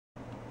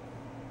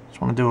Just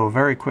want to do a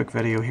very quick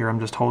video here. I'm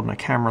just holding the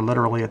camera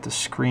literally at the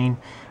screen.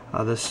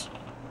 This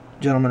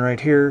gentleman right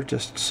here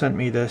just sent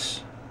me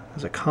this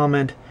as a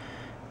comment,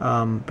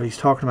 but he's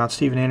talking about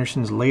Steven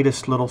Anderson's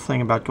latest little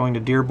thing about going to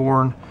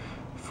Dearborn,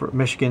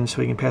 Michigan,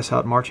 so he can pass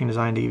out marching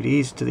design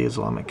DVDs to the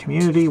Islamic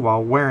community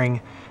while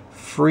wearing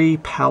Free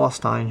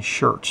Palestine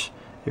shirts.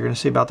 You're going to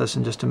see about this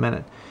in just a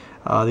minute.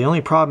 The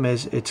only problem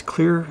is it's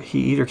clear he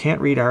either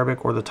can't read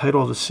Arabic or the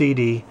title of the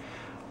CD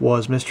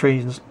was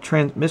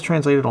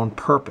mistranslated on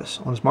purpose.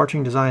 On his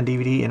marching design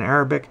DVD in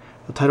Arabic,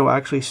 the title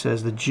actually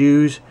says "The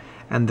Jews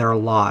and Their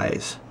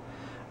Lies."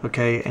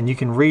 Okay, and you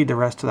can read the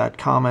rest of that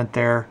comment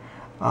there.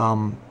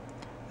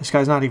 This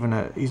guy's not even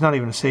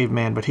a saved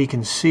man, but he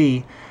can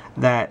see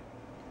that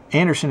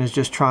Anderson is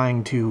just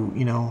trying to,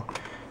 you know,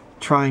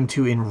 trying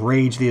to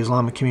enrage the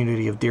Islamic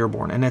community of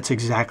Dearborn, and that's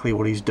exactly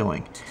what he's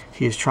doing.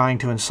 He is trying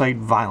to incite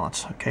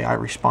violence. Okay, I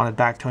responded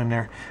back to him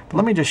there. But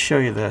let me just show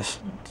you this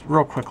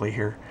real quickly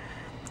here.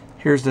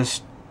 Here's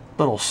this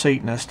little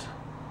Satanist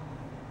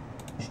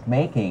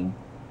making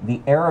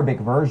the Arabic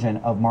version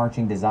of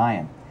Marching to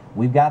Zion.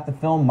 We've got the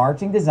film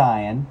Marching to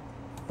Zion.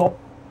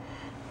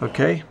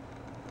 Okay,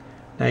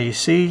 now you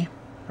see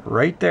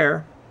right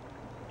there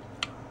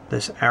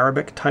this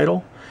Arabic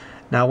title.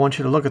 Now I want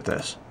you to look at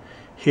this.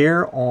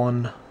 Here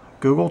on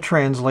Google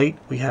Translate,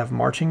 we have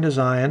Marching to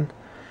Zion.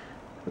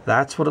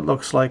 That's what it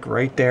looks like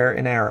right there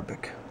in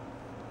Arabic.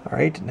 All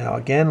right, now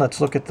again, let's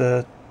look at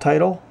the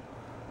title.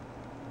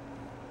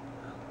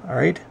 All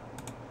right,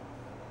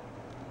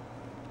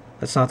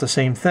 that's not the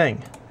same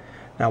thing.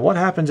 Now what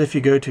happens if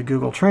you go to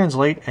Google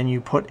Translate and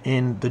you put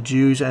in "The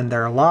Jews and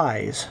Their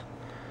Lies"?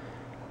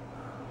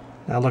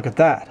 Now look at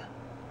that.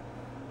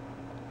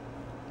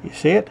 You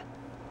see it?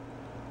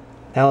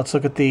 Now let's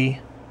look at the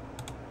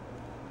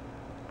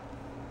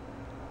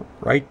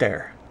right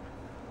there.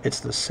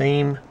 It's the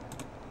same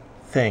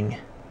thing.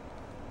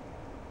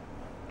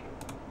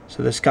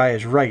 So this guy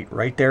is right.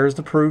 Right there is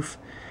the proof.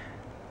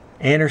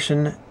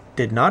 Anderson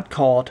did not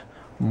call it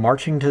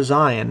Marching to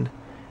Zion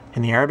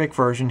in the Arabic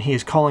version. He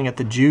is calling it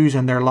 "The Jews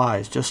and Their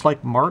Lies." Just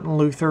like Martin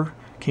Luther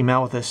came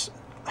out with this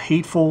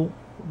hateful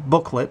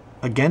booklet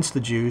against the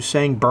Jews,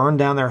 saying burn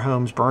down their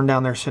homes, burn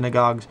down their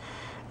synagogues,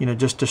 you know,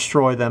 just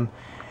destroy them.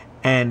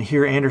 And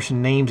here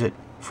Anderson names it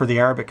for the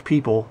Arabic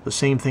people the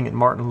same thing that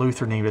Martin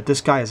Luther named it.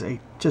 This guy is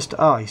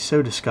he's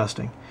so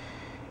disgusting.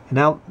 And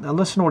now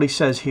listen to what he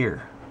says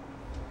here.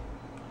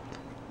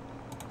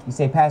 You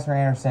say, Pastor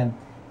Anderson,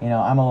 you know,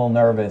 I'm a little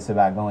nervous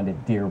about going to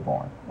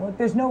Dearborn. Well,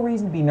 there's no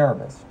reason to be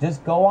nervous.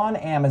 Just go on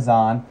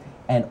Amazon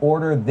and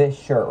order this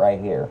shirt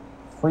right here,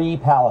 Free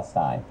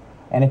Palestine.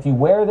 And if you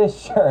wear this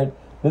shirt,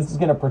 this is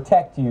going to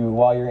protect you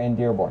while you're in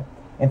Dearborn.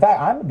 In fact,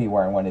 I'm going to be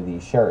wearing one of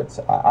these shirts.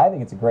 I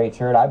think it's a great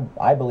shirt.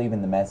 I believe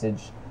in the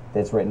message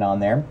that's written on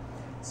there.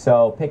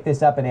 So pick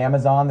this up at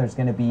Amazon. There's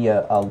going to be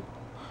a...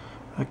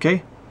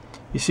 Okay,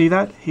 you see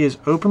that? He is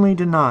openly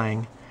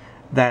denying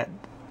that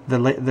the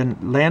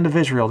land of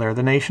Israel there,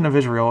 the nation of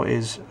Israel,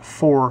 is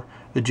for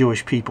the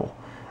Jewish people.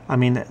 I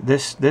mean,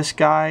 this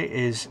guy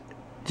is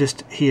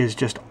just, he is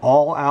just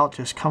all out,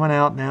 just coming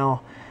out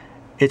now.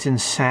 It's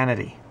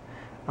insanity.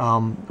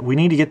 We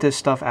need to get this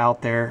stuff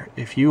out there.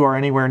 If you are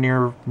anywhere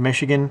near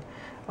Michigan,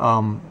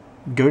 go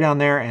down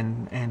there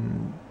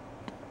and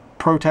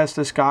protest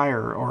this guy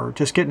or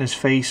just get in his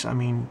face. I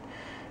mean,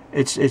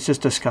 it's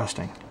just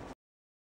disgusting.